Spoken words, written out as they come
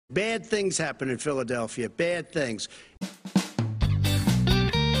Bad things happen in Philadelphia. Bad things. To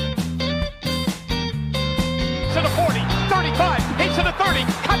the 40, 35, he's to the 30,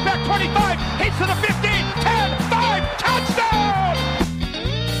 cut back 25, he's to the 15, 10, 5, touchdown!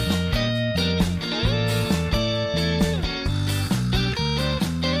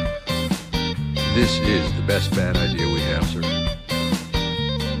 This is the best bad idea we have, sir.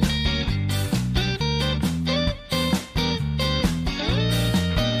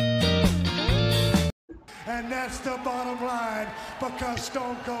 And that's the bottom line, because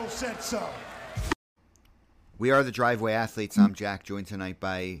Stone Cold said so. We are the Driveway Athletes. I'm Jack, joined tonight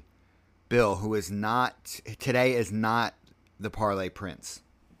by Bill, who is not the Parlay Prince.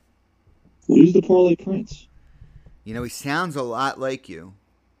 Who's the Parlay Prince? You know, he sounds a lot like you.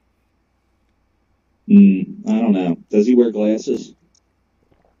 I don't know. Does he wear glasses?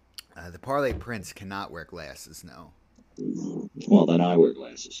 The Parlay Prince cannot wear glasses, no. Well, then I wear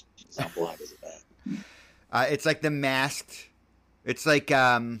glasses. How blind is that? It's like the masked. It's like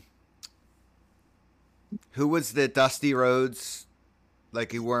who was the Dusty Rhodes?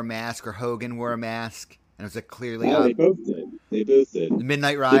 Like he wore a mask, or Hogan wore a mask, and it was like clearly. Oh, they both did. They both did. The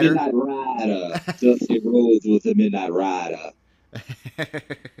Midnight Rider. The Midnight Rider. Dusty Rhodes with the Midnight Rider.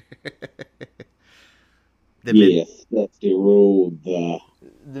 Yes, Dusty Rhodes.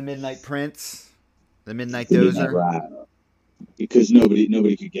 The Midnight Prince. The Midnight the Dozer. Midnight Rider. Because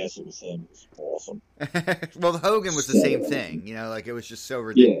nobody could guess it was him. It was awesome. Well, Hogan was the same thing. You know, like it was just so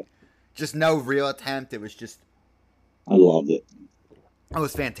ridiculous. Yeah. Just no real attempt. It was just. I loved it. It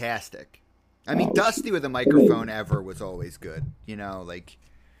was fantastic. I mean, Dusty with a microphone ever was always good. You know, like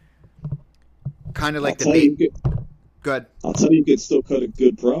kind of like the big. Good. I'll tell you, could still cut a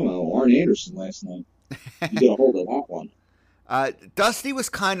good promo. Arn Anderson last night. You get a hold of that one. Dusty was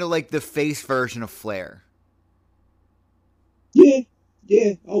kind of like the face version of Flair. Yeah.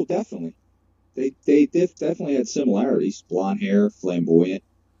 Oh, definitely. They definitely had similarities. Blonde hair, flamboyant,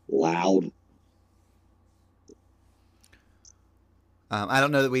 loud. I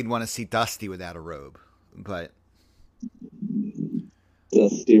don't know that we'd want to see Dusty without a robe, but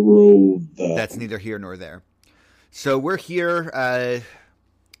Dusty Robe. That's neither here nor there. So we're here.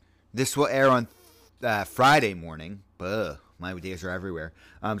 This will air on Friday morning. My days are everywhere.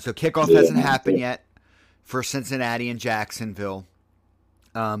 So kickoff hasn't happened yet for Cincinnati and Jacksonville.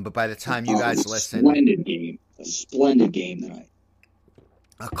 But by the time you guys listen... A splendid game tonight.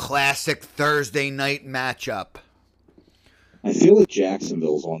 A classic Thursday night matchup. I feel like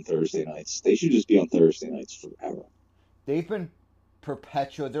Jacksonville's on Thursday nights. They should just be on Thursday nights forever. They've been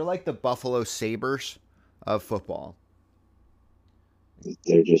perpetual. They're like the Buffalo Sabres of football.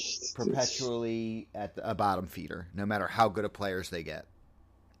 They're just... perpetually at a bottom feeder, no matter how good of players they get.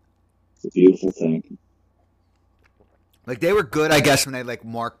 It's a beautiful thing. Like, they were good, I guess, when they had, like,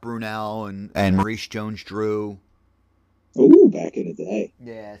 Mark Brunell and Maurice Jones-Drew. Ooh, back in the day.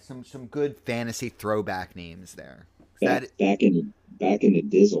 Yeah, some good fantasy throwback names there. Back in the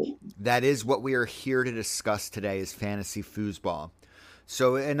dizzle. That is what we are here to discuss today, is fantasy foosball.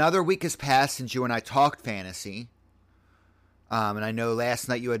 So another week has passed since you and I talked fantasy. And I know last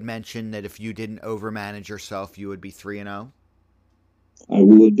night you had mentioned that if you didn't overmanage yourself, you would be 3-0. I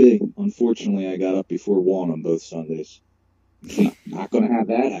would be. Unfortunately, I got up before 1 on both Sundays. Not going to have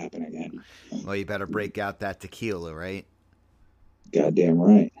that happen again. Well, you better break out that tequila, right? Goddamn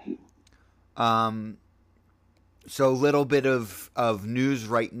right. So a little bit of news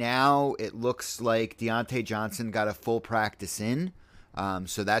right now. It looks like Deontay Johnson got a full practice in.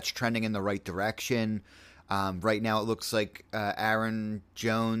 So that's trending in the right direction. Right now it looks like Aaron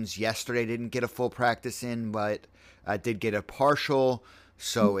Jones yesterday didn't get a full practice in, but did get a partial.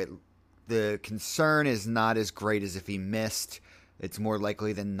 So the concern is not as great as if he missed. It's more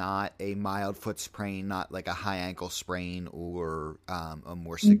likely than not a mild foot sprain, not like a high ankle sprain or a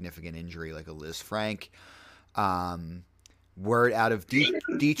more significant injury like a Liz Frank. Word out of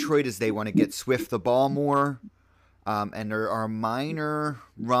Detroit is they want to get Swift the ball more. And there are minor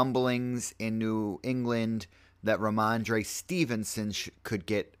rumblings in New England that Ramondre Stevenson could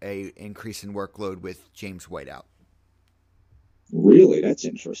get a increase in workload with James White out. Really? That's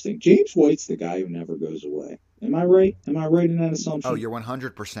interesting. James White's the guy who never goes away. Am I right? Am I right in that assumption? Oh, you're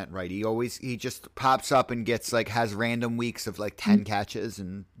 100% right. He just pops up and has random weeks of like 10 catches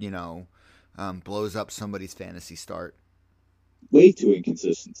and, blows up somebody's fantasy start. Way too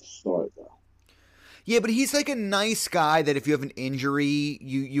inconsistent to start, though. Yeah, but he's like a nice guy that if you have an injury,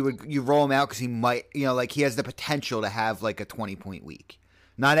 you roll him out because he might, he has the potential to have like a 20-point week.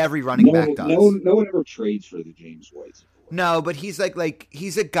 Not every running back does. No one ever trades for the James Whites. No, but he's like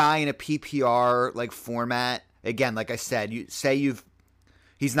he's a guy in a PPR like format. Again, like I said,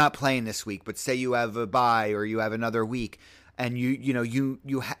 he's not playing this week, but say you have a bye or you have another week, and you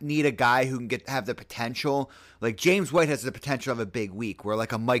need a guy who can have the potential. Like James White has the potential of a big week, where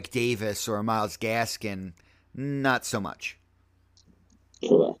like a Mike Davis or a Myles Gaskin, not so much.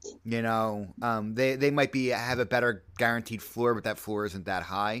 Correct. You know, they might have a better guaranteed floor, but that floor isn't that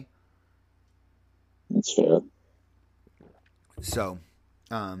high. That's fair. So,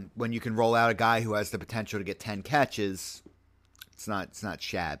 when you can roll out a guy who has the potential to get 10 catches, it's not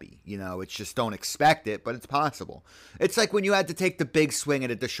shabby. You know, it's just don't expect it, but it's possible. It's like when you had to take the big swing at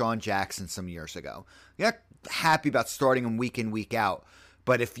a Deshaun Jackson some years ago. You're not happy about starting him week in, week out,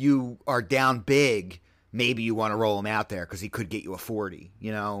 but if you are down big, maybe you want to roll him out there because he could get you a 40,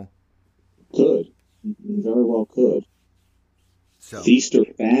 you know? Could. Very well could. So, Feast or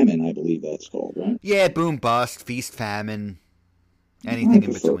famine, I believe that's called, right? Yeah, boom, bust, feast, famine, anything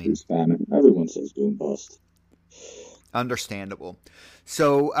in between. Feast, famine. Everyone says boom, bust. Understandable.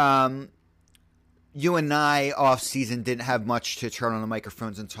 So, you and I off season didn't have much to turn on the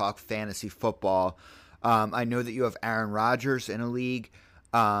microphones and talk fantasy football. I know that you have Aaron Rodgers in a league.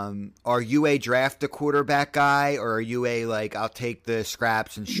 Are you a draft a quarterback guy, or are you I'll take the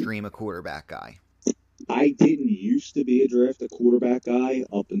scraps and stream a quarterback guy? I didn't used to be a draft a quarterback guy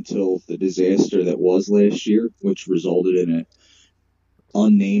up until the disaster that was last year, which resulted in an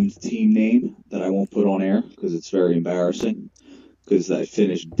unnamed team name that I won't put on air because it's very embarrassing, because I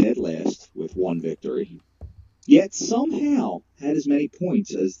finished dead last with one victory, yet somehow had as many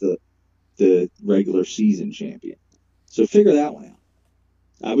points as the regular season champion. So figure that one out.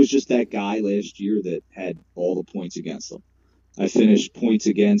 I was just that guy last year that had all the points against them. I finished points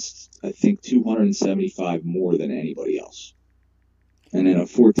against, I think, 275 more than anybody else. And in a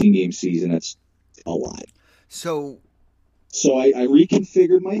 14-game season, that's a lot. So I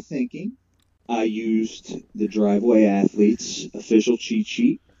reconfigured my thinking. I used the Driveway Athletes official cheat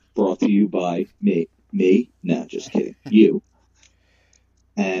sheet, brought to you by me. No, just kidding. You.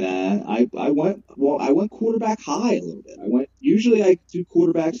 And I went quarterback high a little bit. Usually I do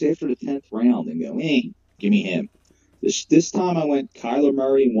quarterbacks after the 10th round and go, give me him. This time I went Kyler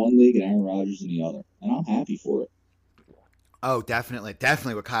Murray in one league and Aaron Rodgers in the other, and I'm happy for it. Oh, definitely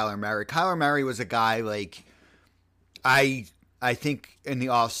with Kyler Murray. Kyler Murray was a guy I think in the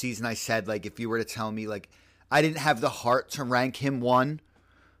off season I said if you were to tell me I didn't have the heart to rank him one,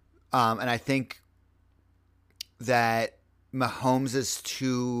 and I think that Mahomes is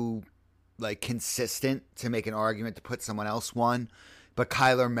too consistent to make an argument to put someone else one. But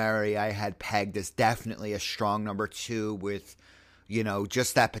Kyler Murray, I had pegged as definitely a strong number 2 with,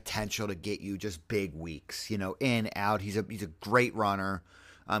 just that potential to get you just big weeks, in, out. He's a great runner.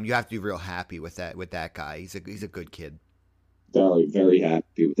 You have to be real happy with that guy. He's a good kid. Very, very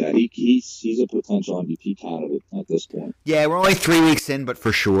happy with that. He's a potential MVP candidate at this point. Yeah, we're only 3 weeks in, but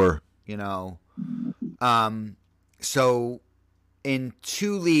for sure, So in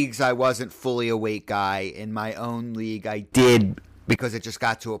 2 leagues, I wasn't fully a weight guy. In my own league, I did, because it just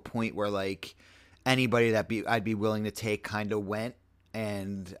got to a point where anybody I'd be willing to take kind of went,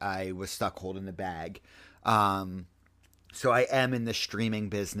 and I was stuck holding the bag. So I am in the streaming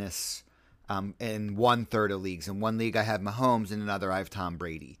business in 1/3 of leagues. In one league, I have Mahomes. In another, I have Tom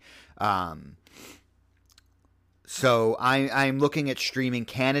Brady. So I'm looking at streaming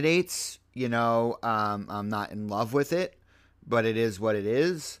candidates. I'm not in love with it, but it is what it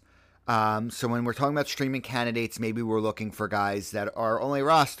is. So when we're talking about streaming candidates, maybe we're looking for guys that are only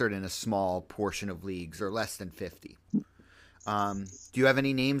rostered in a small portion of leagues or less than 50. Do you have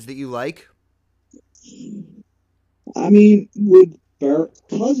any names that you like? I mean, with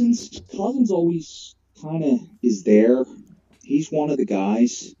Cousins always kind of is there. He's one of the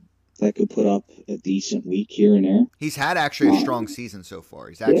guys that could put up a decent week here and there. He's had actually a strong season so far.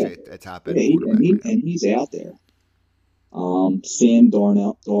 He's actually a top end quarterback. And he's out there. Sam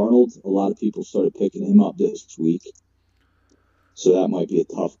Darnold, a lot of people started picking him up this week. So that might be a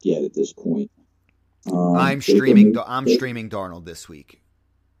tough get at this point. I'm streaming Darnold this week.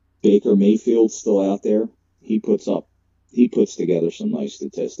 Baker Mayfield's still out there. He puts together some nice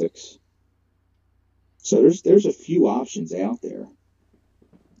statistics. So there's a few options out there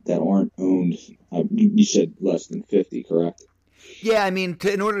that aren't owned. You said less than 50, correct? Yeah, I mean,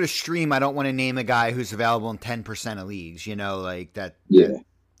 in order to stream, I don't want to name a guy who's available in 10% of leagues. That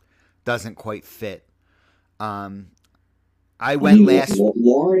doesn't quite fit. Last.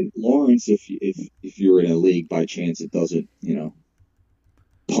 Lawrence, if you're in a league by chance it doesn't,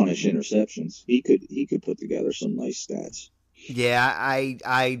 punish interceptions, he could put together some nice stats. Yeah,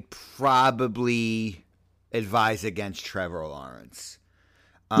 I probably advise against Trevor Lawrence.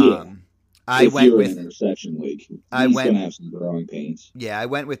 If you're in an interception league, he's going to have some growing pains. Yeah, I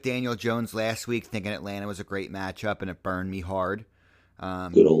went with Daniel Jones last week thinking Atlanta was a great matchup, and it burned me hard.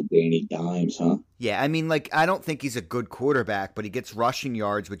 Good old Danny Dimes, huh? Yeah, I mean, like, I don't think he's a good quarterback, but he gets rushing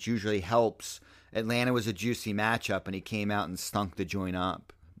yards, which usually helps. Atlanta was a juicy matchup, and he came out and stunk the joint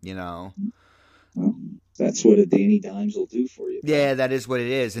up, you know? Well, that's what a Danny Dimes will do for you. Yeah, that is what it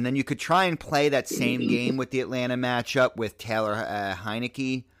is. And then you could try and play that same game with the Atlanta matchup with Taylor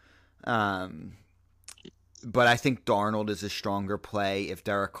Heineke. But I think Darnold is a stronger play. If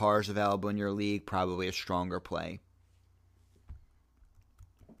Derek Carr is available in your league, probably a stronger play.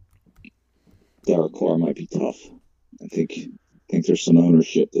 Derek Carr might be tough. I think there's some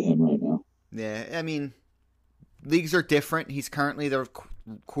ownership to him right now. Yeah, I mean, leagues are different. He's currently the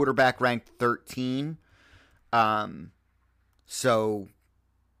quarterback ranked 13. So,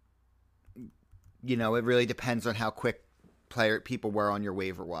 you know, it really depends on how quick people were on your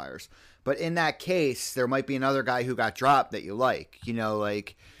waiver wires. But in that case, there might be another guy who got dropped that you like. You know,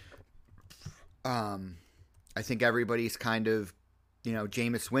 like, I think everybody's kind of, you know,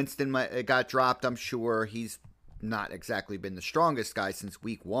 Jameis Winston got dropped. I'm sure he's not exactly been the strongest guy since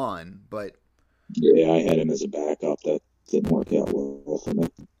week 1, but yeah, I had him as a backup. That didn't work out well for me.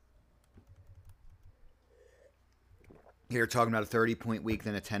 You're talking about a 30-point week,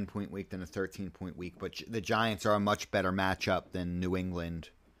 then a 10-point week, then a 13-point week. But the Giants are a much better matchup than New England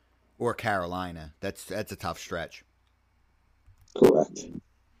or Carolina. That's a tough stretch. Correct.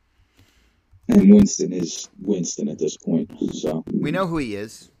 And Winston is Winston at this point. So we know who he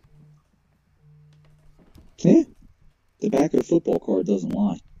is. Yeah. The back of the football card doesn't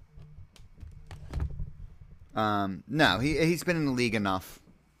lie. No, he's been in the league enough.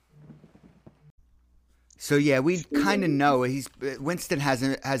 So yeah, we kind of know Winston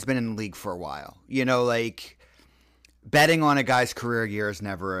has been in the league for a while. You know, like betting on a guy's career year is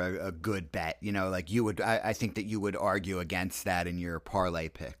never a good bet. You know, like I think that you would argue against that in your parlay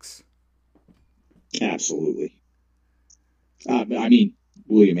picks. Absolutely. I mean,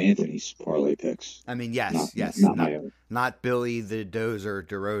 William Anthony's parlay picks. I mean, yes, not Billy the Dozer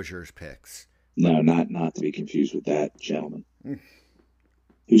DeRozier's picks. No, not to be confused with that gentleman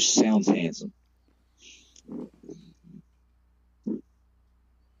who sounds handsome.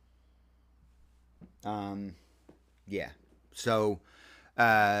 Yeah. So,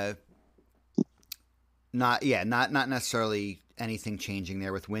 not necessarily anything changing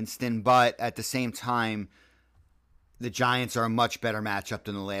there with Winston, but at the same time, the Giants are a much better matchup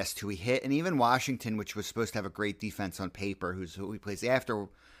than the last two we hit, and even Washington, which was supposed to have a great defense on paper, who he plays after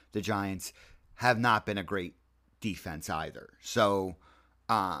the Giants, have not been a great defense either. So,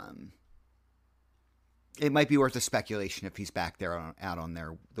 it might be worth a speculation if he's back there out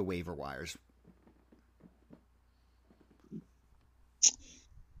on the waiver wires.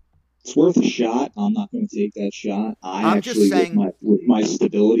 It's worth a shot. I'm not going to take that shot. I'm just saying, with my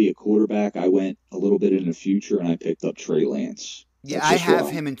stability at quarterback, I went a little bit in the future and I picked up Trey Lance. Yeah, I have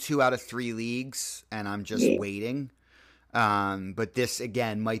him in 2 out of 3 leagues, and I'm just waiting. But this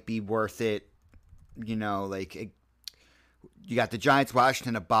again might be worth it. You know, like you got the Giants,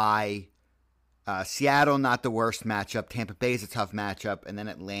 Washington, a bye. Seattle, not the worst matchup. Tampa Bay is a tough matchup, and then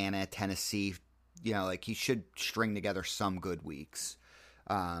Atlanta, Tennessee. You know, like he should string together some good weeks,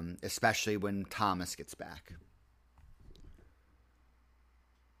 especially when Thomas gets back.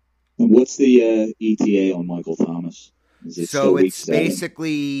 What's the ETA on Michael Thomas? So it's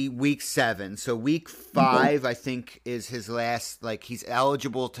basically week 7. So week 5, I think, is his last. Like he's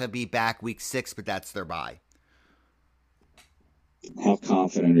eligible to be back week 6, but that's their bye. How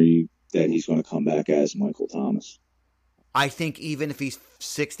confident are you that he's going to come back as Michael Thomas? I think even if he's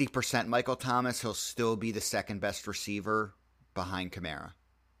 60% Michael Thomas, he'll still be the second best receiver behind Kamara.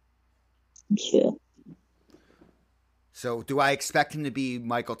 That's fair. So do I expect him to be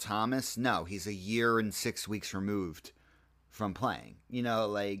Michael Thomas? No, he's a year and 6 weeks removed from playing. You know,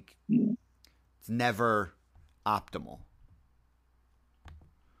 like it's never optimal.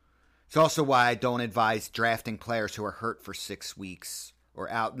 It's also why I don't advise drafting players who are hurt for 6 weeks or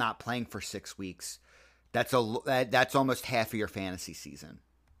out not playing for 6 weeks. That's almost half of your fantasy season.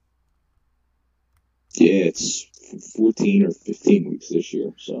 Yeah, it's 14 or 15 weeks this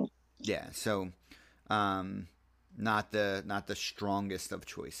year. So yeah, so not the strongest of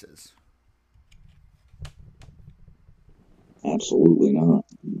choices. Absolutely not.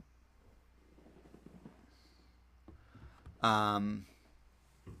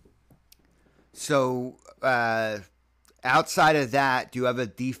 So outside of that, do you have a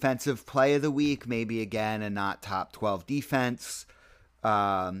defensive play of the week? Maybe again a not top 12 defense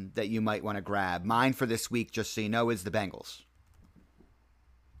that you might want to grab. Mine for this week, just so you know, is the Bengals.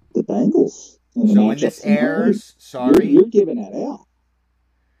 The Bengals? Eagles. In the So when matchup this tonight. airs, sorry. You're giving that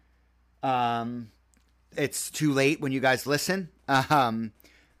out. It's too late when you guys listen.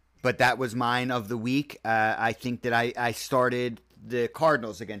 But that was mine of the week. I think that I started the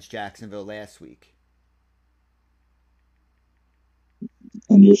Cardinals against Jacksonville last week.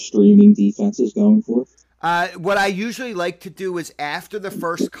 And you're streaming defenses going for? What I usually like to do is after the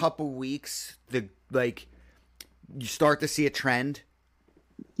first couple weeks, you start to see a trend.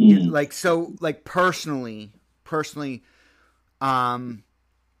 Personally,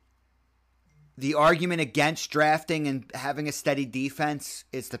 the argument against drafting and having a steady defense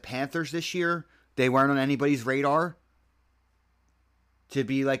is the Panthers this year. They weren't on anybody's radar to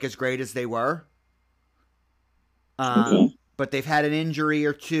be like as great as they were. Okay. But they've had an injury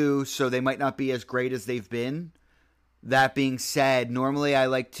or two, so they might not be as great as they've been. That being said, normally I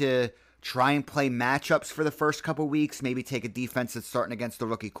like to try and play matchups for the first couple weeks, maybe take a defense that's starting against the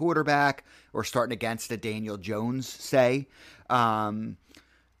rookie quarterback or starting against a Daniel Jones, say, and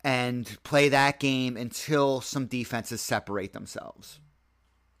play that game until some defenses separate themselves.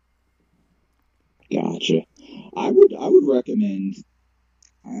 Gotcha. I would recommend,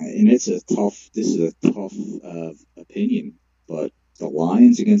 and this is a tough opinion, but the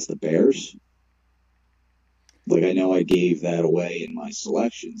Lions against the Bears. Like, I know I gave that away in my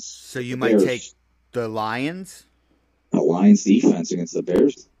selections. So you might take the Lions? The Lions defense against the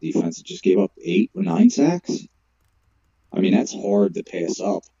Bears defense that just gave up 8 or 9 sacks. I mean, that's hard to pass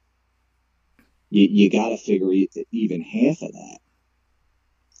up. You got to figure even half of that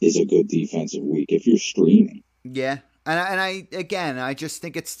is a good defensive week if you're streaming. Yeah. And I just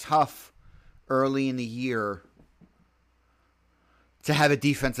think it's tough early in the year to have a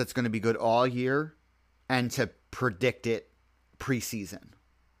defense that's going to be good all year and to predict it preseason.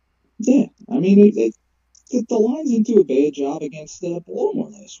 Yeah. I mean, the Lions didn't do a bad job against Baltimore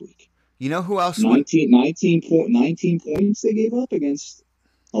last week. You know who else? 19 points they gave up against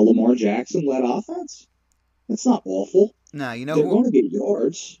a Lamar Jackson-led offense. That's not awful. No, you know they're going to get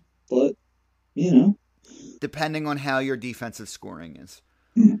yards, but, depending on how your defensive scoring is.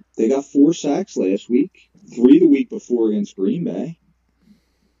 They got 4 sacks last week, 3 the week before against Green Bay.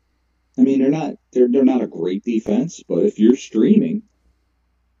 I mean, they're not a great defense, but if you're streaming,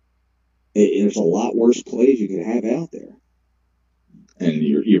 there's a lot worse plays you could have out there. And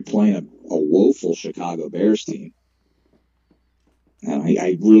you're playing a woeful Chicago Bears team. And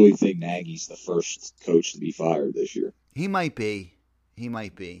I really think Nagy's the first coach to be fired this year. He might be. I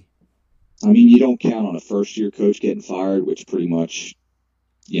mean, you don't count on a first-year coach getting fired, which pretty much,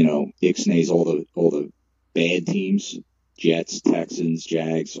 ixnays all the bad teams, Jets, Texans,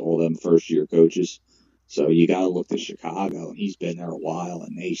 Jags, all them first-year coaches. So you got to look to Chicago, and he's been there a while,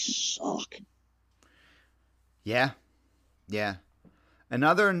 and they suck. Yeah.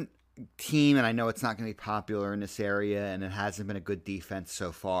 Another team, and I know it's not going to be popular in this area, and it hasn't been a good defense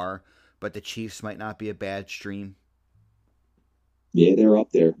so far, but the Chiefs might not be a bad stream. Yeah, they're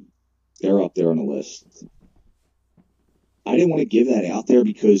up there. They're up there on the list. I didn't want to give that out there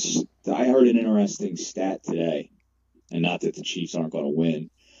because I heard an interesting stat today, and not that the Chiefs aren't going to win,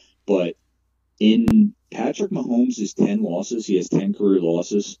 but in Patrick Mahomes' 10 losses, he has 10 career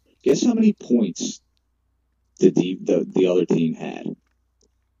losses. Guess how many points the other team had?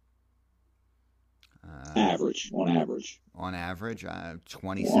 On average,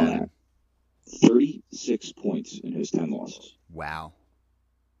 27. 36 points in his 10 losses. Wow.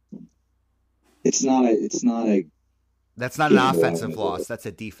 It's not a. That's not an offensive loss. That's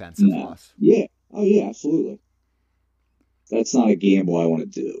a defensive loss. Yeah. Oh yeah, absolutely. That's not a gamble I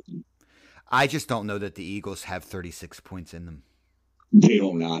want to do. I just don't know that the Eagles have 36 points in them. They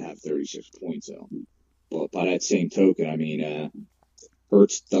do not have 36 points though. But by that same token, I mean,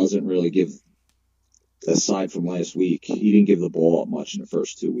 Hurts doesn't really give. Aside from last week, he didn't give the ball up much in the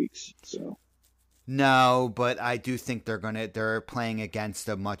first 2 weeks. So no, but I do think they're playing against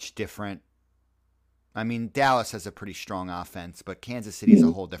a much different. I mean, Dallas has a pretty strong offense, but Kansas City is a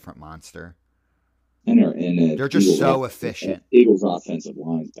whole different monster. And they're just Eagles so efficient. Eagles' offensive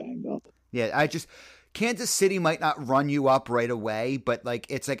line's banged up. Yeah, Kansas City might not run you up right away, but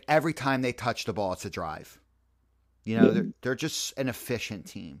it's like every time they touch the ball, it's a drive. They're just an efficient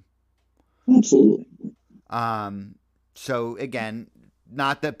team. Absolutely. So again,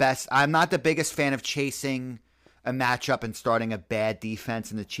 not the best. I'm not the biggest fan of chasing a matchup and starting a bad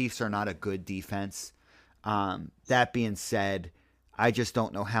defense, and the Chiefs are not a good defense. That being said, I just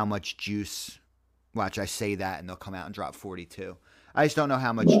don't know how much juice. Watch, I say that, and they'll come out and drop 42. I just don't know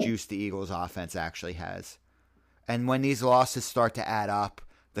how much juice the Eagles' offense actually has. And when these losses start to add up,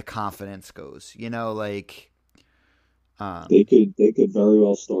 the confidence goes. They could very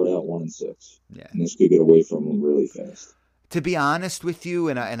well start out 1-6. Yeah. And this could get away from them really fast. To be honest with you,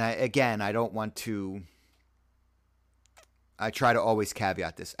 and I again, I don't want to. I try to always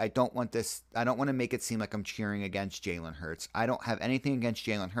caveat this. I don't want to make it seem like I'm cheering against Jalen Hurts. I don't have anything against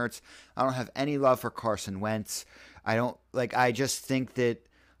Jalen Hurts. I don't have any love for Carson Wentz. I just think that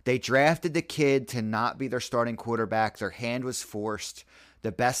they drafted the kid to not be their starting quarterback. Their hand was forced.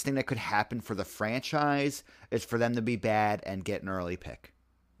 The best thing that could happen for the franchise is for them to be bad and get an early pick.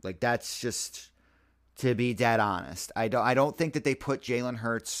 Like, that's just, to be dead honest. I don't think that they put Jalen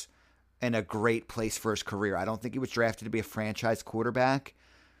Hurts in a great place for his career. I don't think he was drafted to be a franchise quarterback.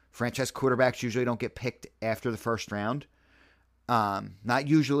 Franchise quarterbacks usually don't get picked after the first round. Not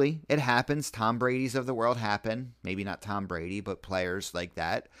usually. It happens. Tom Brady's of the world happen. Maybe not Tom Brady, but players like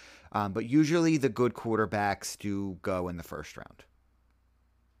that. But usually the good quarterbacks do go in the first round.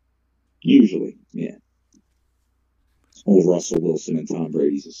 Usually, yeah. Old Russell Wilson and Tom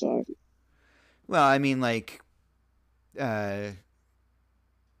Brady's aside. Well, I mean,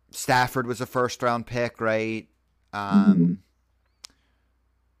 Stafford was a first-round pick, right? Mahomes,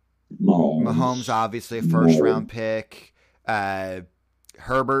 obviously a first-round pick.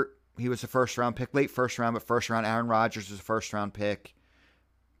 Herbert, he was a first-round pick, late first round, but first round. Aaron Rodgers was a first-round pick.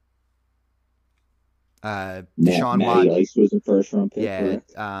 Deshaun Watson was a first-round pick. Yeah,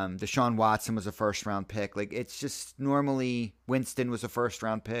 Deshaun Watson was a first-round pick. Like, it's just normally Winston was a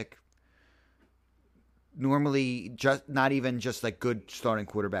first-round pick. Normally, just not even just like good starting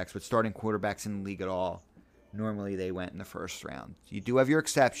quarterbacks, but starting quarterbacks in the league at all. Normally, they went in the first round. You do have your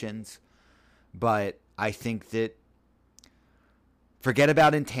exceptions, but I think that forget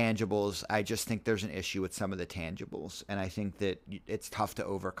about intangibles. I just think there's an issue with some of the tangibles, and I think that it's tough to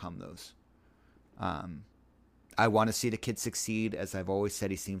overcome those. I want to see the kid succeed. As I've always said,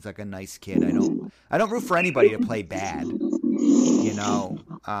 he seems like a nice kid. I don't root for anybody to play bad. You know,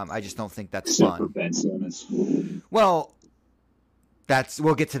 I just don't think that's Except for fun. Ben Simmons. Well,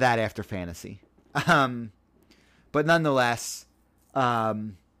 we'll get to that after fantasy. But nonetheless,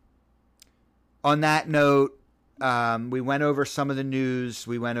 on that note, we went over some of the news.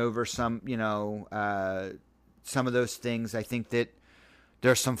 We went over some of those things. I think that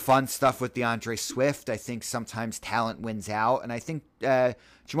there's some fun stuff with DeAndre Swift. I think sometimes talent wins out. And I think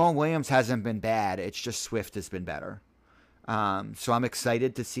Jamal Williams hasn't been bad. It's just Swift has been better. So I'm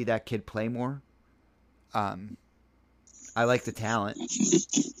excited to see that kid play more. I like the talent.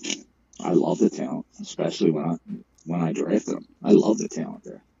 I love the talent, especially when I drafted him. I love the talent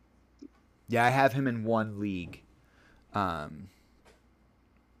there. Yeah, I have him in one league. But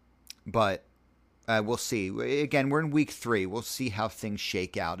we'll see. Again, we're in week 3. We'll see how things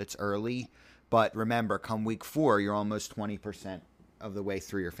shake out. It's early. But remember, come week 4, you're almost 20% of the way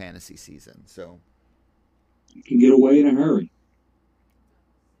through your fantasy season. So you can get away in a hurry.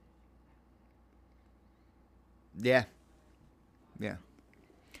 Yeah.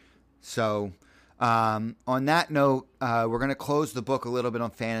 So, on that note, we're going to close the book a little bit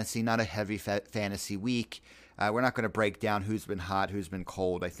on fantasy, not a heavy fantasy week. We're not going to break down who's been hot, who's been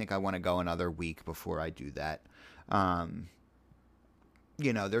cold. I think I want to go another week before I do that.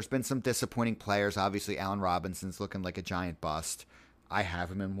 There's been some disappointing players. Obviously, Allen Robinson's looking like a giant bust. I have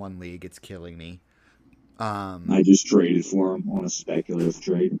him in one league. It's killing me. I just traded for him on a speculative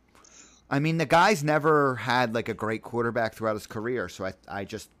trade. I mean, the guy's never had like a great quarterback throughout his career, so I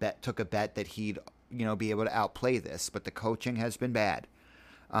just took a bet that he'd be able to outplay this. But the coaching has been bad,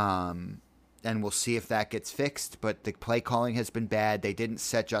 and we'll see if that gets fixed. But the play calling has been bad. They didn't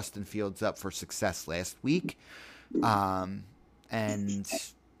set Justin Fields up for success last week, and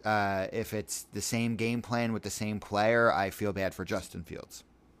if it's the same game plan with the same player, I feel bad for Justin Fields.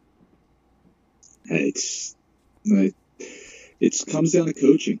 It comes down to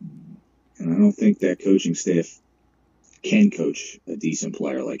coaching. And I don't think that coaching staff can coach a decent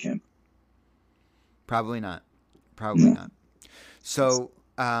player like him. Probably not. Not. So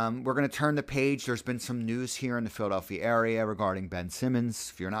we're going to turn the page. There's been some news here in the Philadelphia area regarding Ben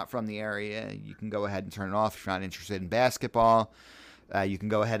Simmons. If you're not from the area, you can go ahead and turn it off. If you're not interested in basketball, you can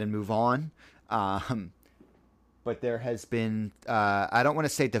go ahead and move on. But there has been, I don't want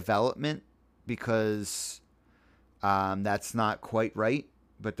to say development because that's not quite right.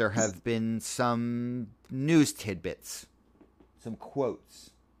 But there have been some news tidbits, some quotes.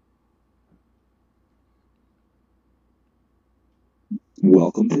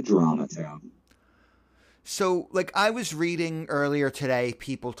 Welcome to Drama Town. So, I was reading earlier today,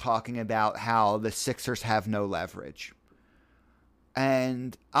 people talking about how the Sixers have no leverage.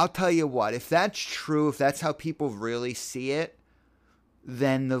 And I'll tell you what, if that's true, if that's how people really see it,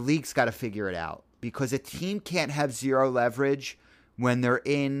 then the league's got to figure it out. because a team can't have zero leverage when they're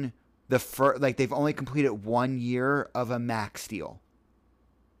in the first, like they've only completed 1 year of a max deal.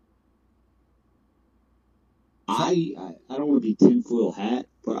 I don't want to be tinfoil hat,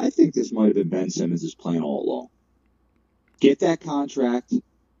 but I think this might have been Ben Simmons' plan all along. Get that contract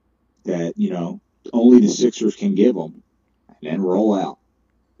that, only the Sixers can give him, and then roll out.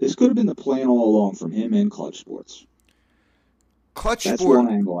 This could have been the plan all along from him and Clutch Sports. That's one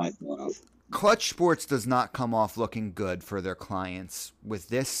angle I thought of. Clutch Sports does not come off looking good for their clients with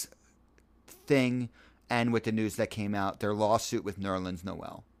this thing and with the news that came out, their lawsuit with Nerlens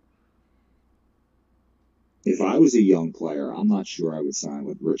Noel. If I was a young player, I'm not sure I would sign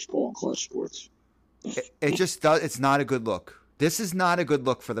with Rich Paul and Clutch Sports. It just does. It's not a good look. This is not a good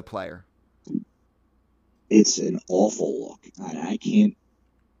look for the player. It's an awful look. I can't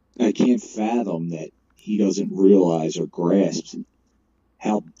fathom that he doesn't realize or grasp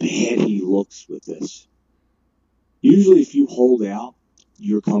how bad he looks with this. Usually if you hold out,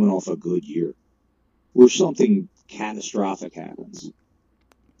 you're coming off a good year where something catastrophic happens.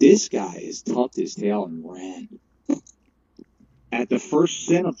 This guy has tucked his tail and ran at the first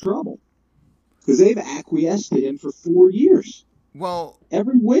sign of trouble because they've acquiesced to him for 4 years. Well,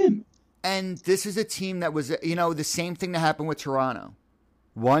 every whim. And this is a team that was, the same thing that happened with Toronto.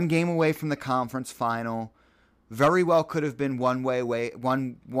 1 game away from the conference final. Very well could have been one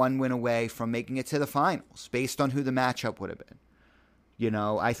win away from making it to the finals based on who the matchup would have been.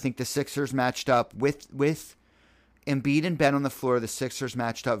 I think the Sixers matched up with Embiid and Ben on the floor. The Sixers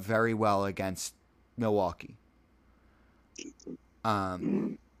matched up very well against Milwaukee.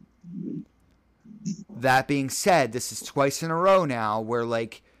 That being said, this is twice in a row now where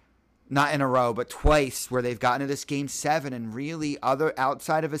not in a row, but twice where they've gotten to this game 7 and really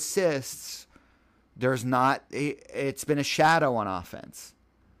outside of assists, it's been a shadow on offense.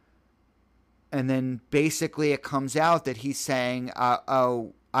 And then basically it comes out that he's saying, I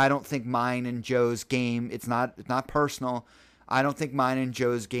don't think mine and Joe's game, it's not personal. I don't think mine and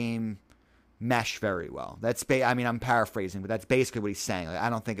Joe's game mesh very well. I'm paraphrasing, but that's basically what he's saying. I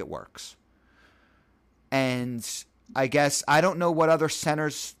don't think it works. And I guess I don't know what other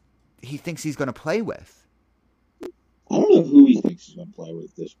centers he thinks he's going to play with. I don't know who he thinks he's going to play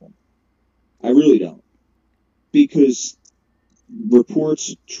with at this point. I really don't. Because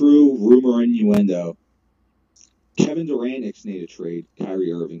reports, true, rumor, innuendo, Kevin Durant ixnayed to trade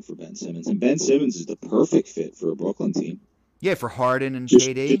Kyrie Irving for Ben Simmons. And Ben Simmons is the perfect fit for a Brooklyn team. Yeah, for Harden and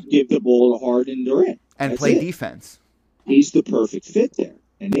KD. KD. Just give the ball to Harden and Durant. And play defense. He's the perfect fit there.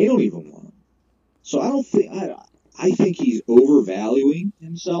 And they don't even want him. So I think he's overvaluing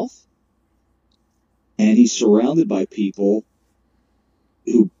himself. And he's surrounded by people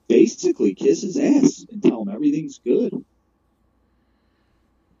who basically kiss his ass and tell him everything's good.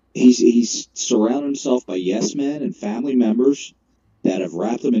 He's surrounded himself by yes men and family members that have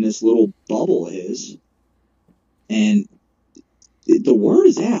wrapped him in this little bubble of his. And the word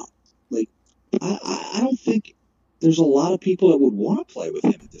is out. I don't think there's a lot of people that would want to play with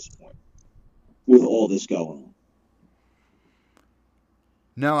him at this point with all this going on.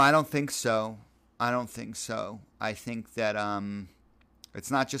 No, I don't think so. I think that it's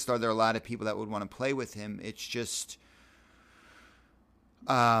not just are there a lot of people that would want to play with him. It's just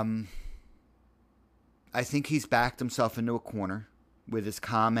I think he's backed himself into a corner with his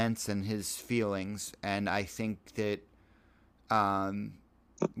comments and his feelings. And I think that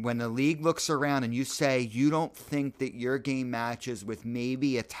when the league looks around and you say you don't think that your game matches with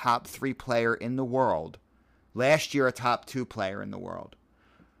maybe a top 3 player in the world, last year a top 2 player in the world,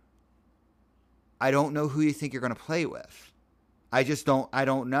 I don't know who you think you're going to play with. I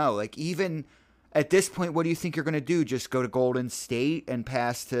don't know. Even at this point, what do you think you're going to do? Just go to Golden State and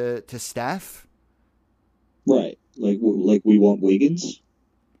pass to Steph? Right. Like we want Wiggins?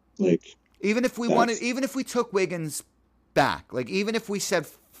 Even if we took Wiggins back, even if we said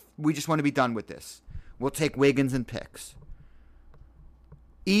we just want to be done with this, we'll take Wiggins and picks.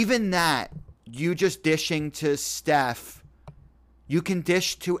 Even that, you just dishing to Steph, you can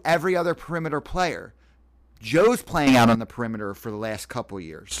dish to every other perimeter player. Joe's playing out on the perimeter for the last couple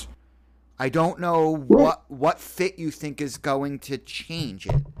years. I don't know what fit you think is going to change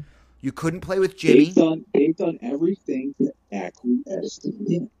it. You couldn't play with Jimmy. They've done everything to acquiesce to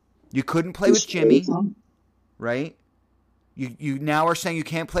him. You couldn't play with Jimmy, right? You now are saying you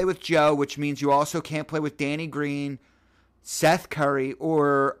can't play with Joe, which means you also can't play with Danny Green, Seth Curry,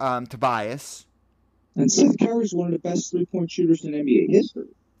 or Tobias. And Seth Curry is one of the best 3-point shooters in NBA history.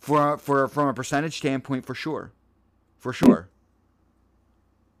 From a percentage standpoint, for sure.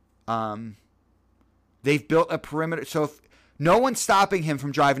 They've built a perimeter, so if no one's stopping him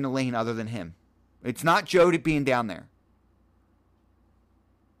from driving the lane other than him. It's not Joe being down there.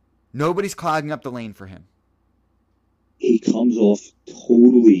 Nobody's clogging up the lane for him. He comes off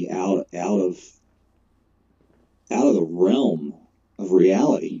totally out of the realm of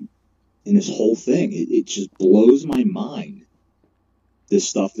reality in this whole thing. It just blows my mind, this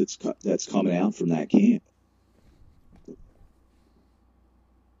stuff that's coming out from that camp.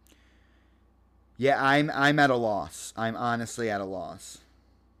 Yeah, I'm at a loss. I'm honestly at a loss.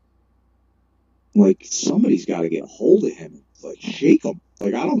 Like, somebody's got to get a hold of him, like shake him.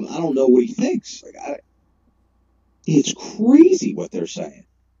 Like, I don't know what he thinks. Like, it's crazy what they're saying.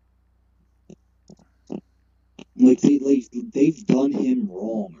 Like they've done him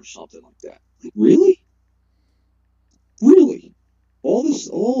wrong or something like that. Like, really? Really?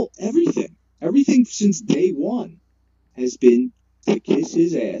 Everything since day one has been to kiss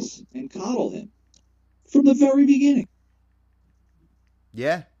his ass and coddle him from the very beginning.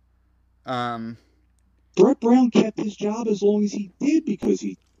 Yeah. Brett Brown kept his job as long as he did because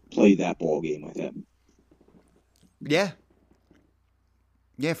he played that ball game with him. Yeah.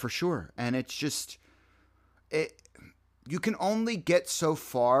 Yeah, for sure. And it's just, you can only get so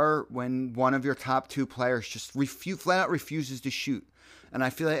far when one of your top two players just flat out refuses to shoot. And I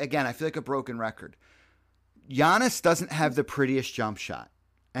feel like a broken record. Giannis doesn't have the prettiest jump shot,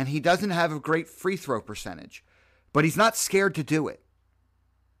 and he doesn't have a great free throw percentage, but he's not scared to do it.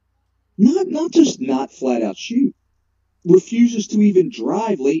 Not just not flat out shoot. Refuses to even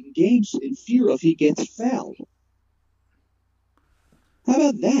drive late in games in fear of he gets fouled. How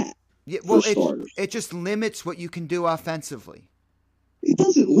about that? Yeah, well, it just limits what you can do offensively. It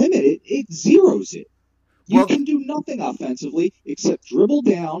doesn't limit it. It zeroes it. You can do nothing offensively except dribble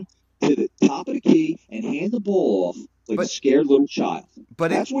down to the top of the key and hand the ball off like a scared little child.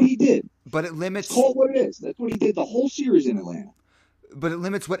 That's what he did. But it limits... Call it what it is. That's what he did the whole series in Atlanta. But it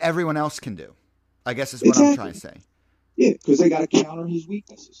limits what everyone else can do, I guess is what I'm trying to say. Yeah, because they got to counter his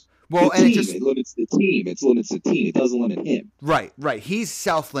weaknesses. Well, it limits the team. It limits the team. It doesn't limit him. Right. He's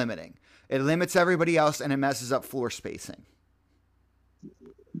self-limiting. It limits everybody else, and it messes up floor spacing.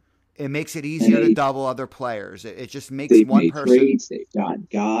 It makes it easier to double other players. It just makes one person. Trades. They've got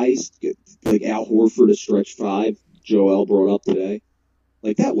guys like Al Horford, a stretch five. Joel brought up today.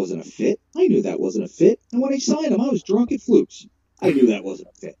 Like, that wasn't a fit. I knew that wasn't a fit. And when I signed him, I was drunk at Flukes. I knew that wasn't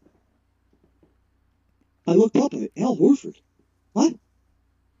a fit. I looked up at it. Al Horford. What?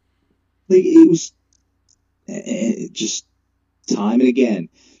 Like, it was just time and again.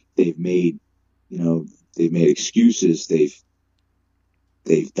 They've made excuses.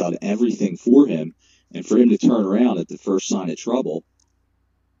 They've done everything for him, and for him to turn around at the first sign of trouble,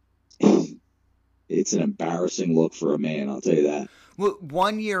 it's an embarrassing look for a man. I'll tell you that. Well,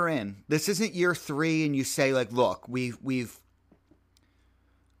 1 year in, this isn't year 3, and you say like, "Look, we've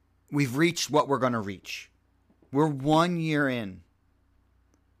reached what we're going to reach." We're 1 year in,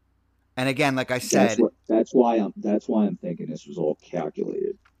 and again, like I said, that's why I'm thinking this was all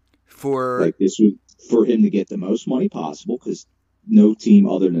calculated. This was for him to get the most money possible because no team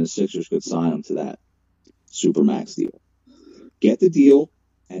other than the Sixers could sign him to that Supermax deal. Get the deal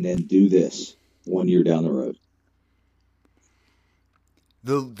and then do this 1 year down the road.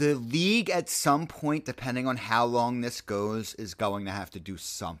 The league at some point, depending on how long this goes, is going to have to do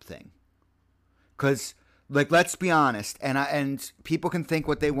something. Because, like, let's be honest, and people can think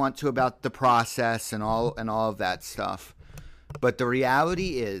what they want to about the process and all of that stuff, but the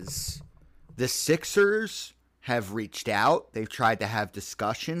reality is, the Sixers have reached out. They've tried to have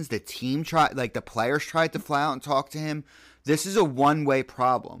discussions. The team the players tried to fly out and talk to him. This is a one-way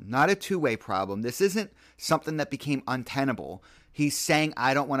problem, not a two-way problem. This isn't something that became untenable. He's saying,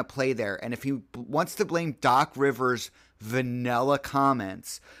 I don't want to play there. And if he wants to blame Doc Rivers' vanilla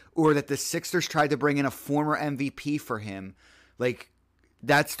comments or that the Sixers tried to bring in a former MVP for him,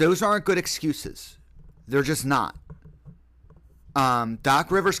 those aren't good excuses. They're just not.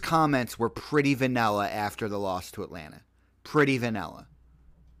 Doc Rivers' comments were pretty vanilla after the loss to Atlanta. Pretty vanilla.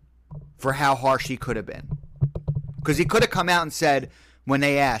 For how harsh he could have been. Because he could have come out and said, when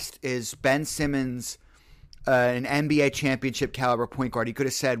they asked, is Ben Simmons an NBA championship caliber point guard? He could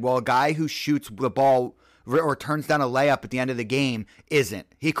have said, well, a guy who shoots the ball or turns down a layup at the end of the game isn't.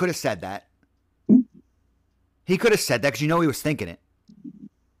 He could have said that. He could have said that because he was thinking it.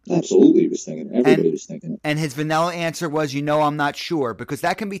 Absolutely, he was thinking it. Everybody was thinking it. And his vanilla answer was, I'm not sure, because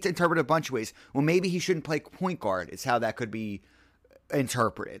that can be interpreted a bunch of ways. Well, maybe he shouldn't play point guard is how that could be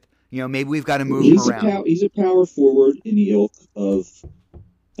interpreted. Maybe we've got to move him around. He's a power forward in the ilk of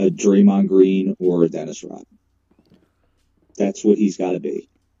a Draymond Green or a Dennis Rodman. That's what he's got to be.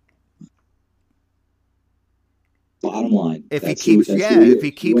 Bottom line, If he that's who- keeps, that's yeah, who he if is. he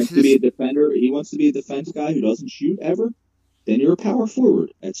He wants keeps to be a his, defender. He wants to be a defense guy who doesn't shoot ever. Then you're a power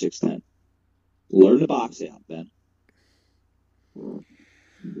forward at 6'10". Learn to box out, Ben.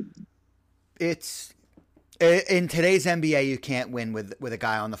 it's in today's NBA, you can't win with a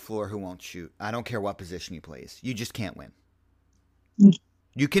guy on the floor who won't shoot. I don't care what position he plays. You just can't win.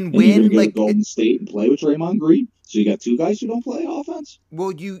 You can And you're win gonna go to like Golden State and play with Draymond Green. So you got two guys who don't play offense.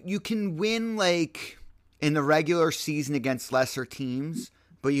 well, you can win like in the regular season against lesser teams,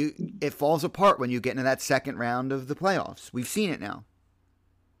 but it falls apart when you get into that second round of the playoffs. We've seen it now.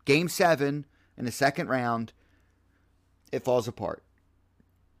 Game 7 in the second round, it falls apart.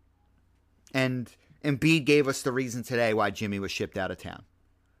 And Embiid gave us the reason today why Jimmy was shipped out of town.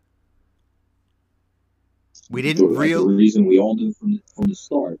 We didn't The really. reason we all knew from the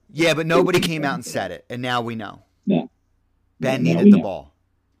start. Yeah, but nobody came out and said it, and now we know. No. Ben Now needed we the know. ball.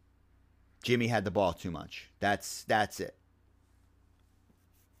 Jimmy had the ball too much. That's it.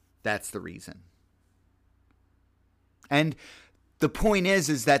 That's the reason. And the point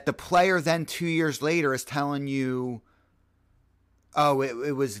is that the player then 2 years later is telling you, oh,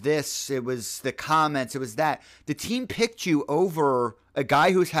 it was this, it was the comments, it was that. The team picked you over a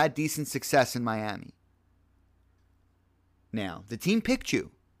guy who's had decent success in Miami. Now, the team picked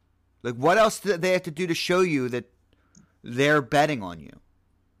you. Like, what else do they have to do to show you that they're betting on you?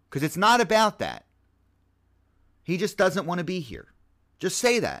 Because it's not about that. He just doesn't want to be here. Just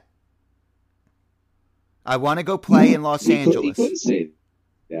say that. I want to go play in Los Angeles. He couldn't say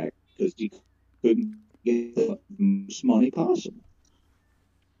that because he couldn't get the most money possible.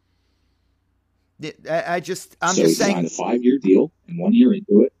 I'm so just he saying. signed a 5-year deal, and 1 year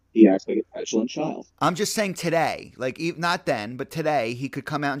into it, he acts like a petulant child. I'm just saying today, like not then, but today, he could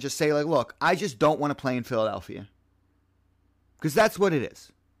come out and just say, like, look, I just don't want to play in Philadelphia. Because that's what it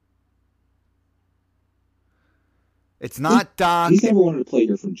is. It's not Doc. He's never wanted to play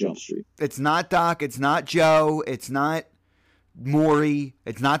here from Jump Street. It's not Doc. It's not Joe. It's not Morey.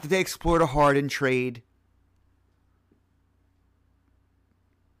 It's not that they explored a Harden trade.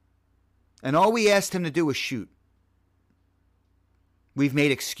 And all we asked him to do was shoot. We've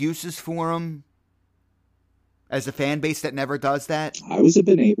made excuses for him as a fan base that never does that. I was a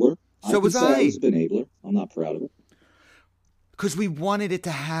benabler. So was I I. was a benabler. I'm not proud of it. Because we wanted it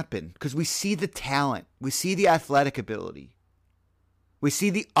to happen. Because we see the talent. We see the athletic ability. We see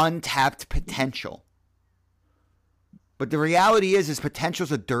the untapped potential. But the reality is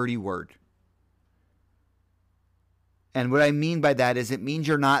potential's a dirty word. And what I mean by that is it means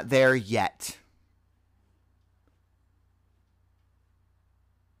you're not there yet.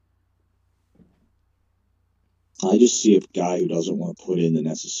 I just see a guy who doesn't want to put in the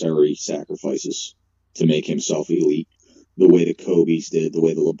necessary sacrifices to make himself elite. The way the Kobe's did, the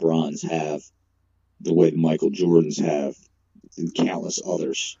way the LeBrons have, the way the Michael Jordans have, and countless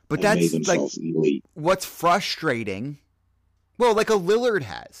others But have made that's like themselves elite. what's frustrating. Well, like a Lillard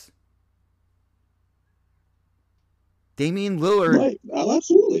has. Damian Lillard, Right.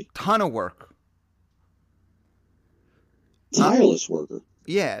 Absolutely. ton of work. Tireless worker.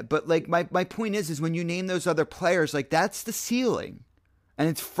 Yeah, but like my point is when you name those other players, like that's the ceiling. And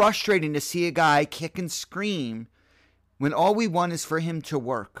it's frustrating to see a guy kick and scream when all we want is for him to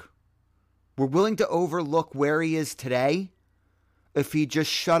work. We're willing to overlook where he is today if he just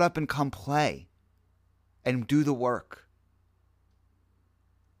shut up and come play and do the work.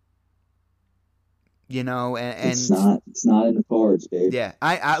 You know, and It's not in the cards, babe. yeah,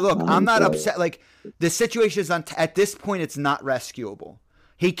 I look, Not I'm not in the upset. Like the situation is at this point, it's not rescuable.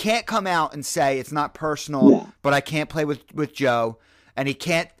 He can't come out and say it's not personal, Yeah. but I can't play with Joe, and he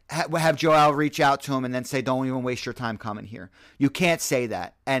can't have Joel reach out to him and then say, "Don't even waste your time coming here." You can't say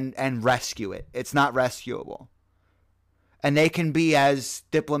that and rescue it. It's not rescuable. And they can be as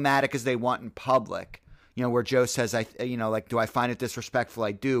diplomatic as they want in public. You know, where Joe says, do I find it disrespectful?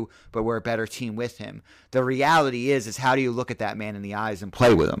 I do, but we're a better team with him. The reality is how do you look at that man in the eyes and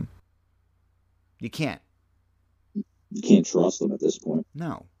play with him? You can't. You can't trust them at this point.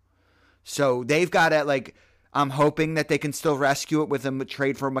 No. So they've got to, I'm hoping that they can still rescue it with a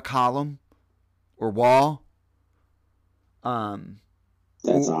trade for McCollum or Wall.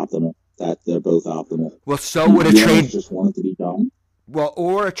 That's optimal. They're both optimal. Well, so would a The owners trade. just want it to be done. Well,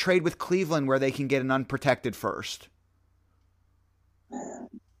 or a trade with Cleveland where they can get an unprotected first.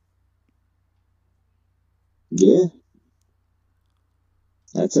 Yeah,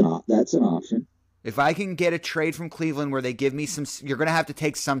 that's an option. If I can get a trade from Cleveland where they give me some, you're going to have to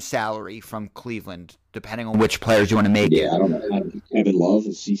take some salary from Cleveland, depending on which players you want to make Yeah, it. I don't know. Kevin Love,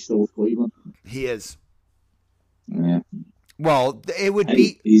 is he still with Cleveland? He is. Yeah. Well, it would And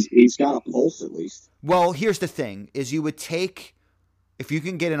be. he's got a pulse at least. Well, here's the thing: is you would take, if you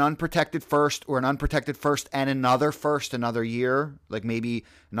can get an unprotected first or an unprotected first and another first another year, like maybe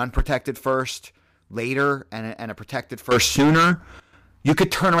an unprotected first later and a protected first sooner, you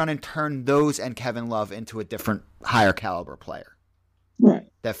could turn around and turn those and Kevin Love into a different, higher caliber player. Right.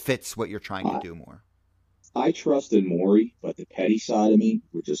 That fits what you're trying to do more. I trusted Morey, but the petty side of me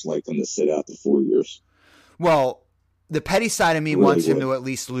would just like them to sit out the 4 years. Well, the petty side of me Really wants him would. to at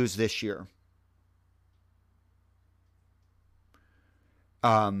least lose this year.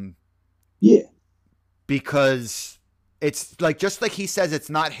 Yeah. Because it's like, just like he says, it's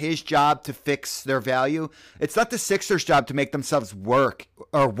not his job to fix their value. It's not the Sixers' job to make themselves work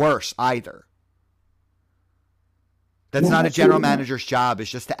or worse either. That's No, not a general absolutely not. manager's job.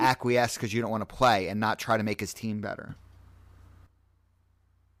 It's just to acquiesce because you don't want to play and not try to make his team better.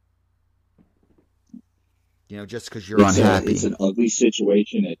 You know, just because you're unhappy. It's an ugly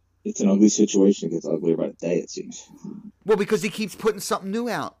situation. It's an ugly situation. It gets uglier by the day, it seems. Well, because he keeps putting something new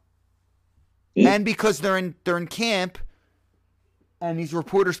out. Yeah. And because they're in camp, and these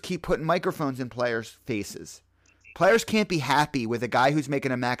reporters keep putting microphones in players' faces. Players can't be happy with a guy who's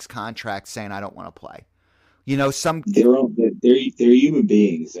making a max contract saying, I don't want to play. You know, They're human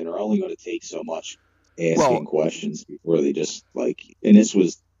beings and are only going to take so much asking questions before they just and this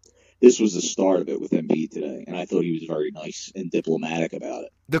was the start of it with Embiid today, and I thought he was very nice and diplomatic about it.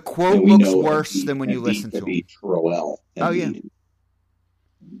 The quote And we looks know worse Embiid- than when you Embiid listen could to be him. Troel. Oh, yeah. Embiid.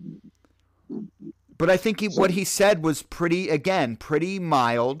 But I think what he said was pretty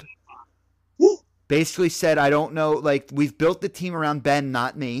mild. Yeah. Basically said, I don't know, like, we've built the team around Ben,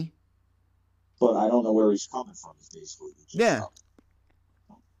 not me. But I don't know where he's coming from. Is basically Yeah.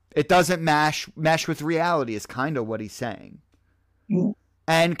 It doesn't mesh with reality is kind of what he's saying. Yeah.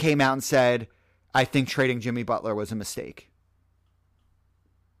 And came out and said, I think trading Jimmy Butler was a mistake.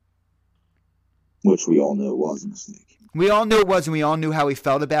 Which we all knew was a mistake. We all knew it was, and we all knew how he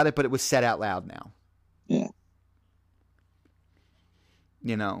felt about it, but it was said out loud now. Yeah.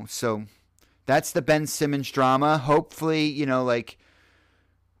 You know, so that's the Ben Simmons drama. Hopefully, you know, like,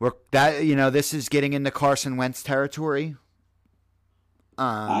 this is getting into Carson Wentz territory.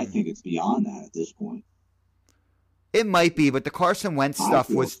 I think it's beyond that at this point. It might be, but the Carson Wentz stuff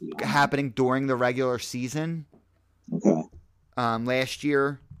feel was it's beyond. happening during the regular season Okay. last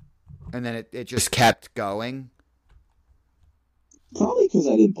year, and then it just kept going. Probably because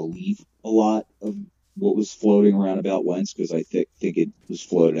I didn't believe a lot of what was floating around about Wentz, because I think it was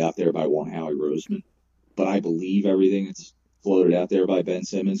floated out there by one Howie Roseman. But I believe everything that's floated out there by Ben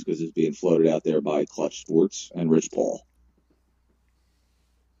Simmons because it's being floated out there by Clutch Sports and Rich Paul.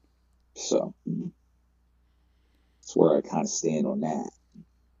 So that's where I kind of stand on that.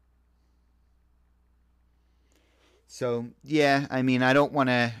 So yeah, I mean, I don't want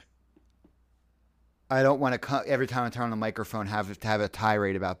to every time I turn on the microphone have to have a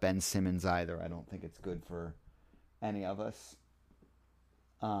tirade about Ben Simmons either. I don't think it's good for any of us.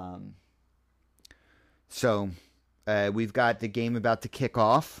 So we've got the game about to kick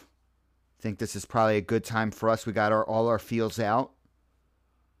off. I think this is probably a good time for us. We got all our feels out.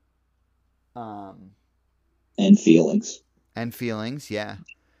 And feelings. And feelings, yeah.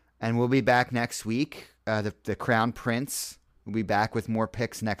 And we'll be back next week. The Crown Prince will be back with more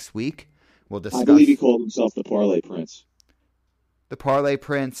picks next week. We'll discuss. I believe he called himself the Parlay Prince. The Parlay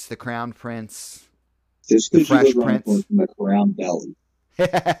Prince, the Crown Prince, Just the because you Fresh live around Prince. from the Crown Belly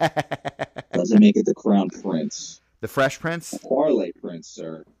doesn't make it the Crown Prince. The Fresh Prince. Parlay Prince,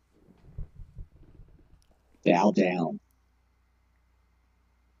 sir. Bow down.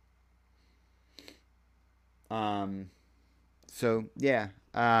 So yeah.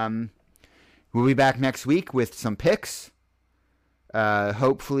 We'll be back next week with some picks.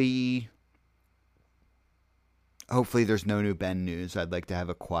 Hopefully there's no new Ben news. I'd like to have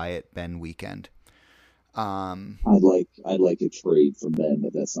a quiet Ben weekend. I'd like a trade from Ben,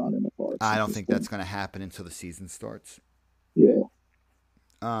 but that's not in the cards. I don't think that's going to happen until the season starts. Yeah.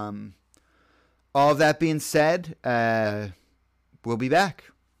 All of that being said, we'll be back.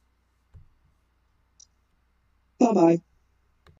 Bye-bye.